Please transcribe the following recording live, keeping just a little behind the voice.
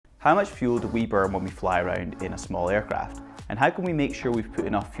How much fuel do we burn when we fly around in a small aircraft? And how can we make sure we've put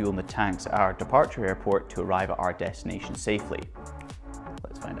enough fuel in the tanks at our departure airport to arrive at our destination safely?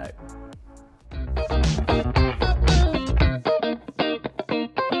 Let's find out.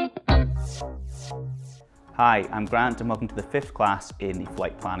 Hi, I'm Grant and welcome to the 5th class in the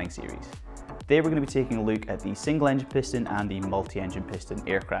flight planning series. Today we're going to be taking a look at the single engine piston and the multi-engine piston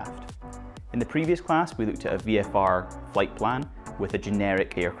aircraft. In the previous class we looked at a VFR flight plan with a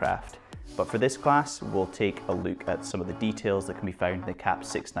generic aircraft, but for this class we'll take a look at some of the details that can be found in the CAP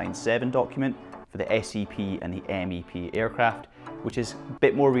 697 document for the SEP and the MEP aircraft, which is a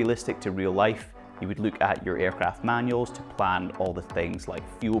bit more realistic to real life. You would look at your aircraft manuals to plan all the things like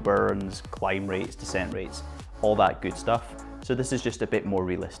fuel burns, climb rates, descent rates, all that good stuff. So this is just a bit more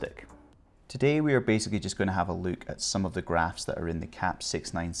realistic. Today we are basically just going to have a look at some of the graphs that are in the CAP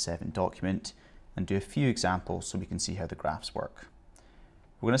 697 document and do a few examples so we can see how the graphs work.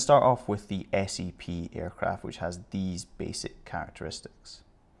 We're going to start off with the SEP aircraft, which has these basic characteristics.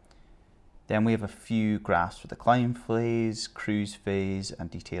 Then we have a few graphs for the climb phase, cruise phase,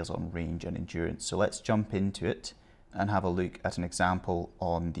 and details on range and endurance. So let's jump into it and have a look at an example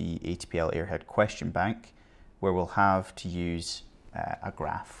on the ATPL Airhead question bank, where we'll have to use a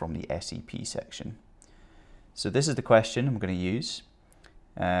graph from the SEP section. So this is the question I'm going to use.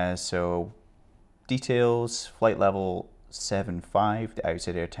 So details, flight level 7.5, the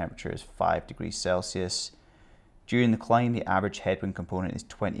outside air temperature is 5 degrees Celsius. During the climb, the average headwind component is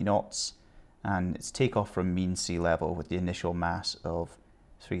 20 knots, and it's takeoff from mean sea level with the initial mass of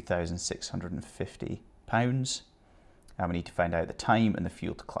 3,650 pounds. And we need to find out the time and the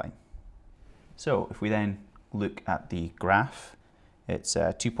fuel to climb. So if we then look at the graph, it's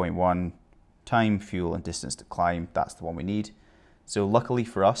 2.1 time, fuel and distance to climb. That's the one we need. So luckily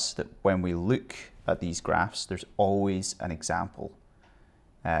for us that when we look at these graphs, there's always an example,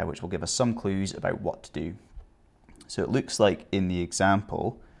 which will give us some clues about what to do. So it looks like in the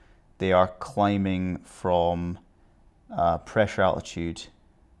example, they are climbing from pressure altitude,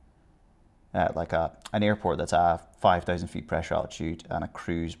 like an airport that's at 5,000 feet pressure altitude and a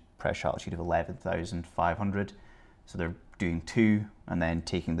cruise pressure altitude of 11,500. So they're doing 2 and then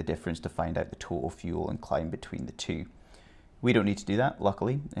taking the difference to find out the total fuel and climb between the two. We don't need to do that,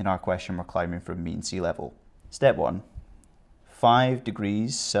 luckily. In our question, we're climbing from mean sea level. Step 1, 5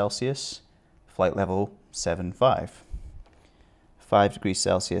 degrees Celsius, flight level 7.5. 5 degrees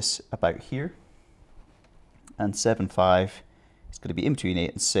Celsius about here, and 7.5 is going to be in between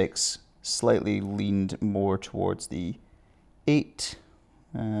 8 and 6, slightly leaned more towards the 8.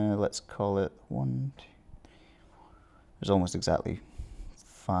 Let's call it 1, 2, 3, 4. There's almost exactly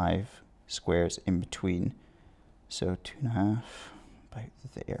 5 squares in between. So 2.5 about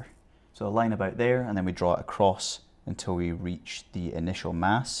there. So a line about there, and then we draw it across until we reach the initial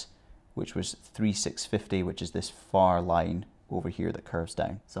mass, which was 3,650, which is this far line over here that curves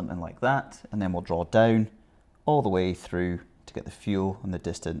down. Something like that, and then we'll draw down all the way through to get the fuel and the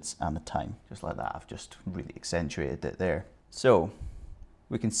distance and the time. Just like that, I've just really accentuated it there. So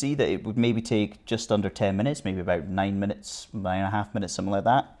we can see that it would maybe take just under 10 minutes, maybe about 9 minutes, 9.5 minutes, something like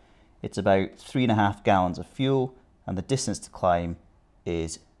that. It's about 3.5 gallons of fuel, and the distance to climb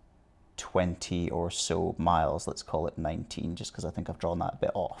is 20 or so miles. Let's call it 19, just because I think I've drawn that a bit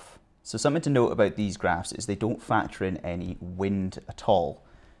off. So something to note about these graphs is they don't factor in any wind at all.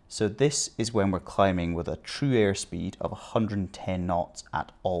 So this is when we're climbing with a true airspeed of 110 knots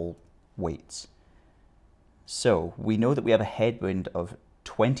at all weights. So we know that we have a headwind of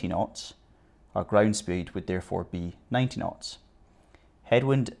 20 knots. Our ground speed would therefore be 90 knots.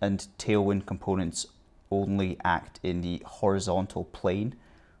 Headwind and tailwind components only act in the horizontal plane,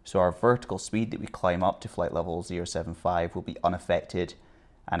 so our vertical speed that we climb up to flight level 075 will be unaffected,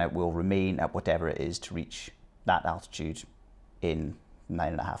 and it will remain at whatever it is to reach that altitude in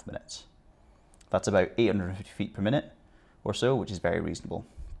 9.5 minutes. That's about 850 feet per minute or so, which is very reasonable.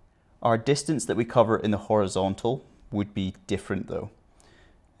 Our distance that we cover in the horizontal would be different though,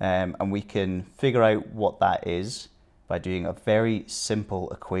 and we can figure out what that is by doing a very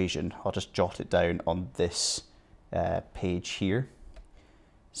simple equation. I'll just jot it down on this page here.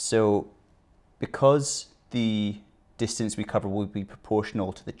 So because the distance we cover will be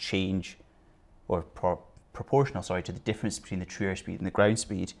proportional to the change, or proportional to the difference between the true airspeed and the ground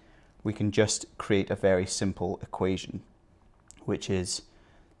speed, we can just create a very simple equation, which is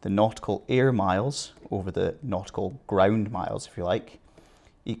the nautical air miles over the nautical ground miles, if you like,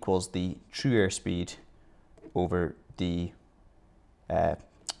 equals the true airspeed over the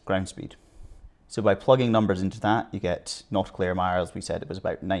ground speed. So by plugging numbers into that, you get nautical air miles. We said it was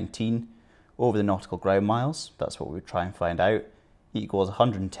about 19 over the nautical ground miles. That's what we would try and find out. equals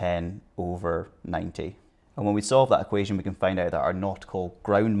 110 over 90. And when we solve that equation, we can find out that our nautical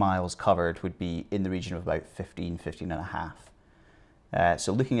ground miles covered would be in the region of about 15 and a half.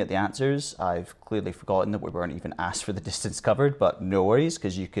 So looking at the answers, I've clearly forgotten that we weren't even asked for the distance covered, but no worries,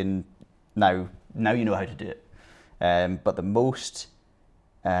 because you can now you know how to do it. But the most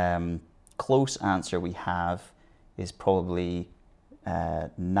close answer we have is probably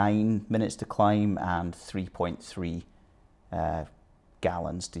 9 minutes to climb and 3.3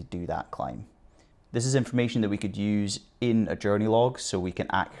 gallons to do that climb. This is information that we could use in a journey log, so we can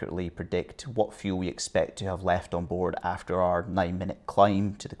accurately predict what fuel we expect to have left on board after our 9-minute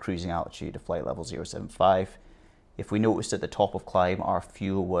climb to the cruising altitude of flight level 075. If we noticed at the top of climb our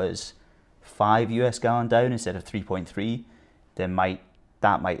fuel was 5 US gallon down instead of 3.3, then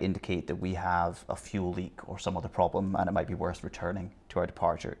that might indicate that we have a fuel leak or some other problem, and it might be worth returning to our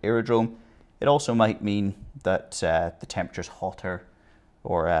departure aerodrome. It also might mean that the temperature's hotter,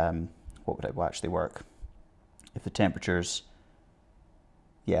 or what would it actually work? If the temperature's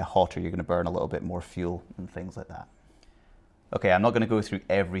hotter, you're going to burn a little bit more fuel and things like that. Okay, I'm not going to go through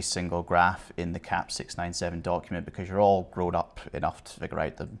every single graph in the CAP 697 document because you're all grown up enough to figure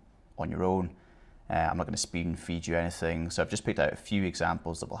out them on your own. I'm not going to spoon feed you anything, so I've just picked out a few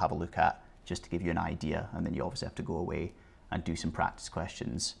examples that we'll have a look at just to give you an idea, and then you obviously have to go away and do some practice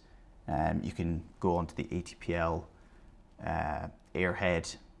questions. You can go onto the ATPL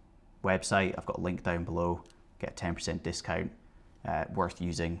Airhead website. I've got a link down below. Get a 10% discount. Worth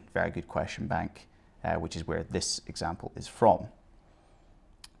using. Very good question bank, which is where this example is from.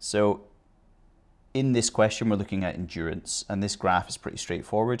 So in this question, we're looking at endurance, and this graph is pretty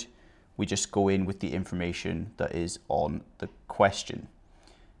straightforward. We just go in with the information that is on the question.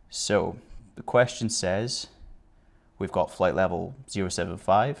 So the question says we've got flight level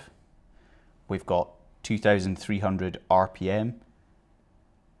 075, we've got 2,300 RPM,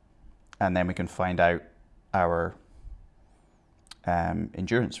 and then we can find out our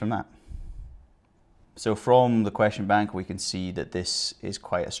endurance from that. So from the question bank, we can see that this is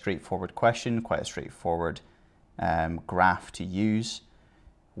quite a straightforward question, quite a straightforward graph to use.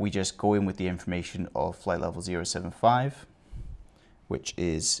 We just go in with the information of flight level 075, which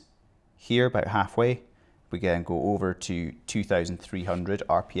is here about halfway. We then go over to 2,300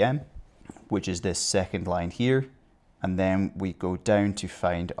 RPM, which is this second line here. And then we go down to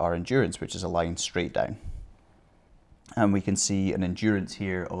find our endurance, which is a line straight down. And we can see an endurance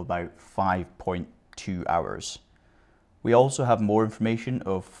here of about 5.2 hours. We also have more information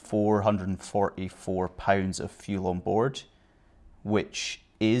of 444 pounds of fuel on board, which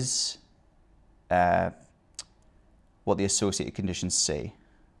is what the associated conditions say.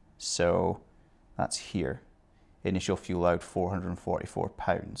 So that's here. Initial fuel load 444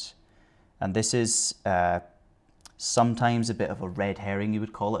 pounds. And this is sometimes a bit of a red herring, you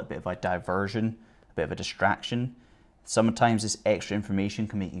would call it, a bit of a diversion, a bit of a distraction. Sometimes this extra information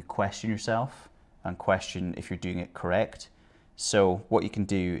can make you question yourself and question if you're doing it correct. So what you can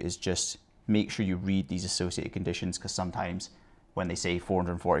do is just make sure you read these associated conditions, because sometimes when they say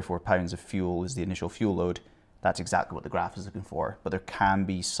 444 pounds of fuel is the initial fuel load, that's exactly what the graph is looking for. But there can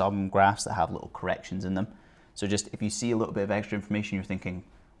be some graphs that have little corrections in them. So just if you see a little bit of extra information, you're thinking,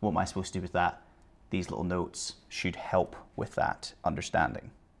 what am I supposed to do with that? These little notes should help with that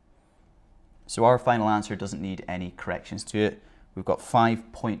understanding. So our final answer doesn't need any corrections to it. We've got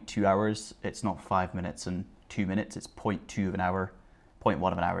 5.2 hours. It's not 5 minutes and 2 minutes. It's 0.2 of an hour.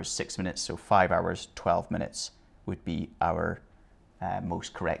 0.1 of an hour is 6 minutes. So 5 hours, 12 minutes would be our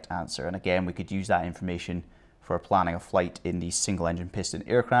most correct answer. And again, we could use that information for planning a flight in the single engine piston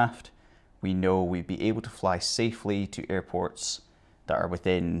aircraft. We know we'd be able to fly safely to airports that are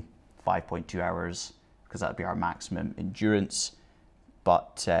within 5.2 hours, because that would be our maximum endurance.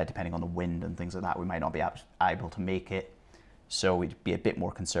 But depending on the wind and things like that, we might not be able to make it. So we'd be a bit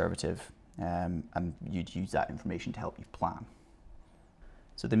more conservative, and you'd use that information to help you plan.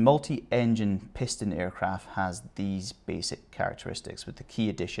 So the multi-engine piston aircraft has these basic characteristics, with the key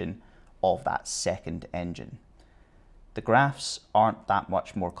addition of that second engine. The graphs aren't that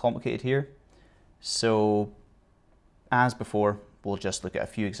much more complicated here. So as before, we'll just look at a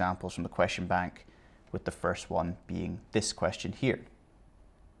few examples from the question bank, with the first one being this question here.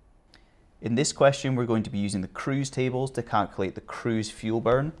 In this question, we're going to be using the cruise tables to calculate the cruise fuel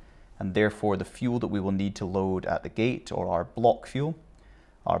burn, and therefore the fuel that we will need to load at the gate, or our block fuel.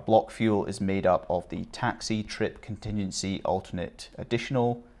 Our block fuel is made up of the taxi, trip, contingency, alternate,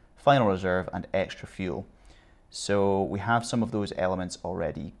 additional, final reserve, and extra fuel. So we have some of those elements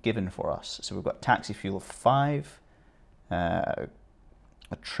already given for us. So we've got taxi fuel of 5, a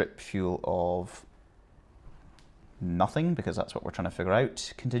trip fuel of nothing because that's what we're trying to figure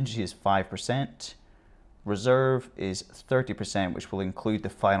out. Contingency is 5%. Reserve is 30%, which will include the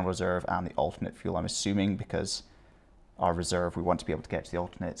final reserve and the alternate fuel, I'm assuming, because our reserve, we want to be able to get to the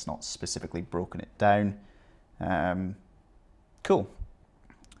alternate. It's not specifically broken it down. Cool.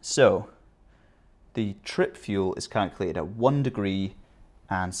 So the trip fuel is calculated at 1 degree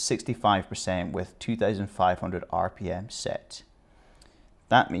and 65% with 2,500 RPM set.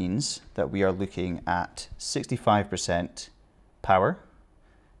 That means that we are looking at 65% power,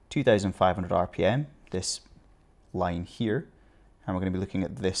 2,500 RPM, this line here, and we're going to be looking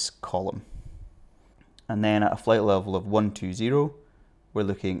at this column. And then at a flight level of 120, we're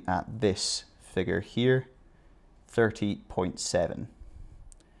looking at this figure here, 30.7.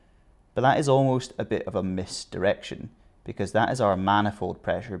 But that is almost a bit of a misdirection because that is our manifold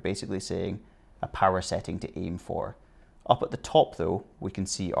pressure, basically saying a power setting to aim for. Up at the top though, we can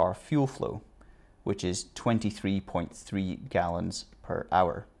see our fuel flow, which is 23.3 gallons per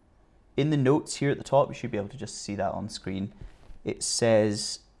hour. In the notes here at the top, you should be able to just see that on screen. It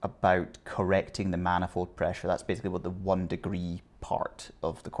says about correcting the manifold pressure. That's basically what the 1 degree part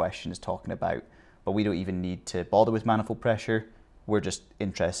of the question is talking about. But we don't even need to bother with manifold pressure. We're just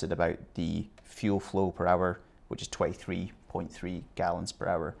interested about the fuel flow per hour, which is 23.3 gallons per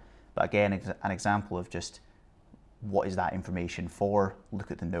hour. But again, an example of just what is that information for? Look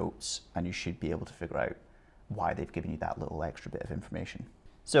at the notes and you should be able to figure out why they've given you that little extra bit of information.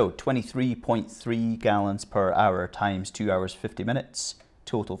 So 23.3 gallons per hour times 2 hours 50 minutes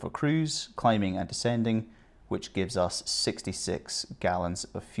total for cruise, climbing and descending, which gives us 66 gallons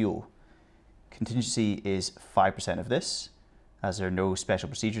of fuel. Contingency is 5% of this, as there are no special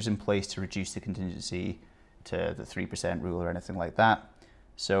procedures in place to reduce the contingency to the 3% rule or anything like that.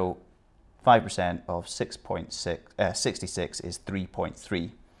 So 5% of 66 is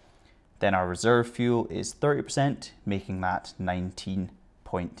 3.3. Then our reserve fuel is 30%, making that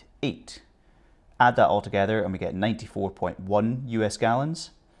 19.8. Add that all together and we get 94.1 US gallons.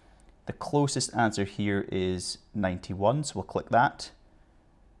 The closest answer here is 91, so we'll click that.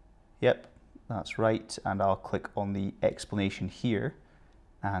 Yep, that's right, and I'll click on the explanation here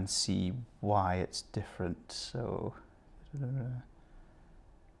and see why it's different. So,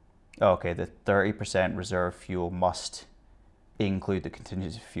 okay, the 30% reserve fuel must include the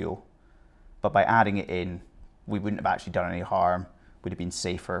contingency fuel, but by adding it in, we wouldn't have actually done any harm. Would have been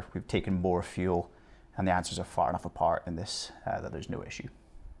safer. We've taken more fuel, and the answers are far enough apart in this that there's no issue.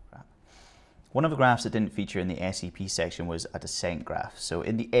 One of the graphs that didn't feature in the SEP section was a descent graph. So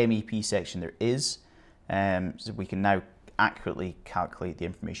in the MEP section there is, so we can now accurately calculate the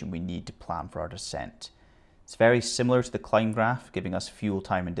information we need to plan for our descent. It's very similar to the climb graph, giving us fuel,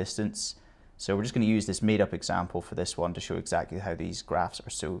 time and distance. So we're just going to use this made up example for this one to show exactly how these graphs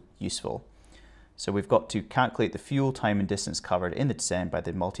are so useful. So we've got to calculate the fuel, time and distance covered in the descent by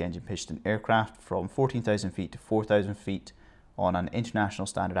the multi-engine piston aircraft from 14,000 feet to 4,000 feet on an international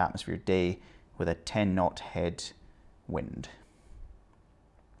standard atmosphere day with a 10 knot head wind.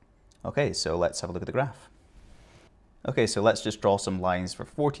 Okay, so let's have a look at the graph. Okay, so let's just draw some lines for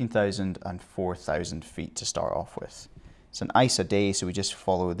 14,000 and 4,000 feet to start off with. It's an ISA day, so we just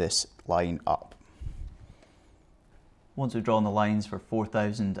follow this line up. Once we've drawn the lines for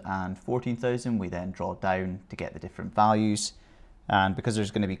 4,000 and 14,000, we then draw down to get the different values. And because there's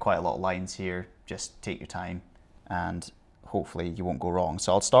going to be quite a lot of lines here, just take your time and hopefully you won't go wrong.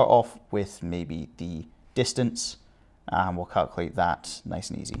 So I'll start off with maybe the distance and we'll calculate that nice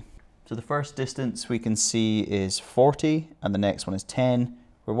and easy. So the first distance we can see is 40 and the next one is 10.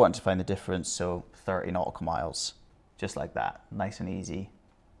 We're wanting to find the difference, so 30 nautical miles. Just like that, nice and easy.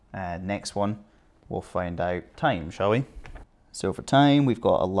 Next one, we'll find out time, shall we? So for time, we've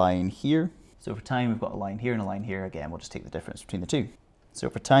got a line here. So for time, we've got a line here and a line here. Again, we'll just take the difference between the two. So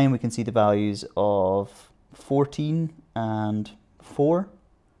for time, we can see the values of 14 and 4.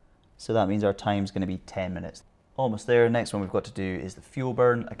 So that means our time is going to be 10 minutes. Almost there. Next one we've got to do is the fuel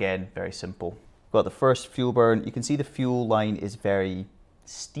burn. Again, very simple. We've got the first fuel burn. You can see the fuel line is very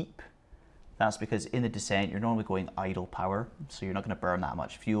steep. That's because in the descent, you're normally going idle power. So you're not going to burn that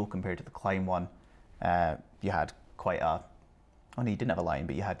much fuel compared to the climb one. You had quite a, oh no, you didn't have a line,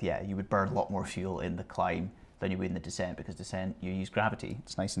 but you had, yeah, you would burn a lot more fuel in the climb than you would in the descent because descent, you use gravity.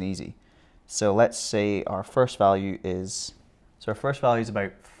 It's nice and easy. So let's say our first value is, so our first value is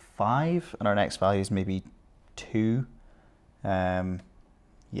about 5 and our next value is maybe 2. Yeah,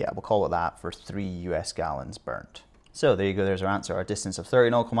 we'll call it that for 3 US gallons burnt. So there you go, there's our answer. Our distance of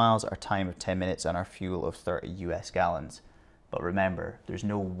 30 nautical miles, our time of 10 minutes, and our fuel of 30 US gallons. But remember, there's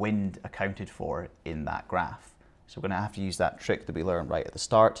no wind accounted for in that graph. So we're going to have to use that trick that we learned right at the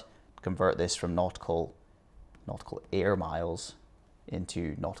start, convert this from nautical nautical air miles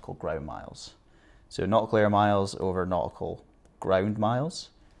into nautical ground miles. So nautical air miles over nautical ground miles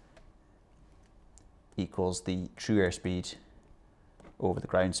equals the true airspeed over the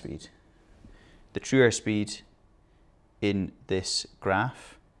ground speed. The true airspeed in this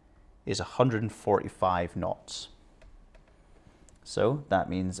graph is 145 knots. So that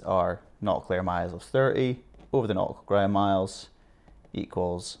means our nautical air miles of 30 over the nautical ground miles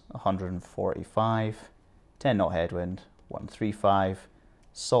equals 145, 10 knot headwind, 135.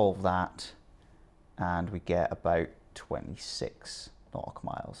 Solve that and we get about 26 nautical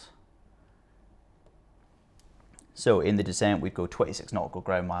miles. So in the descent we'd go 26 nautical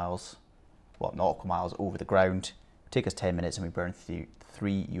ground miles, well, nautical miles over the ground. It'd take us 10 minutes and we burn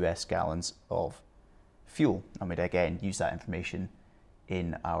 3 US gallons of fuel. And we'd again use that information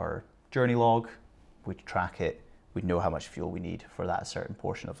in our journey log. We'd track it, we'd know how much fuel we need for that certain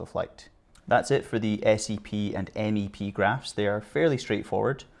portion of the flight. That's it for the SEP and MEP graphs. They are fairly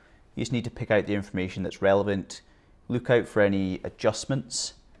straightforward. You just need to pick out the information that's relevant, look out for any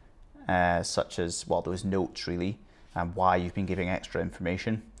adjustments, such as, well, those notes really, and why you've been giving extra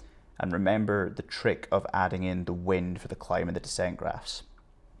information. And remember the trick of adding in the wind for the climb and the descent graphs.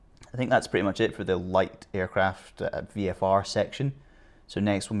 I think that's pretty much it for the light aircraft VFR section. So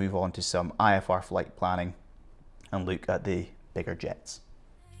next we'll move on to some IFR flight planning and look at the bigger jets.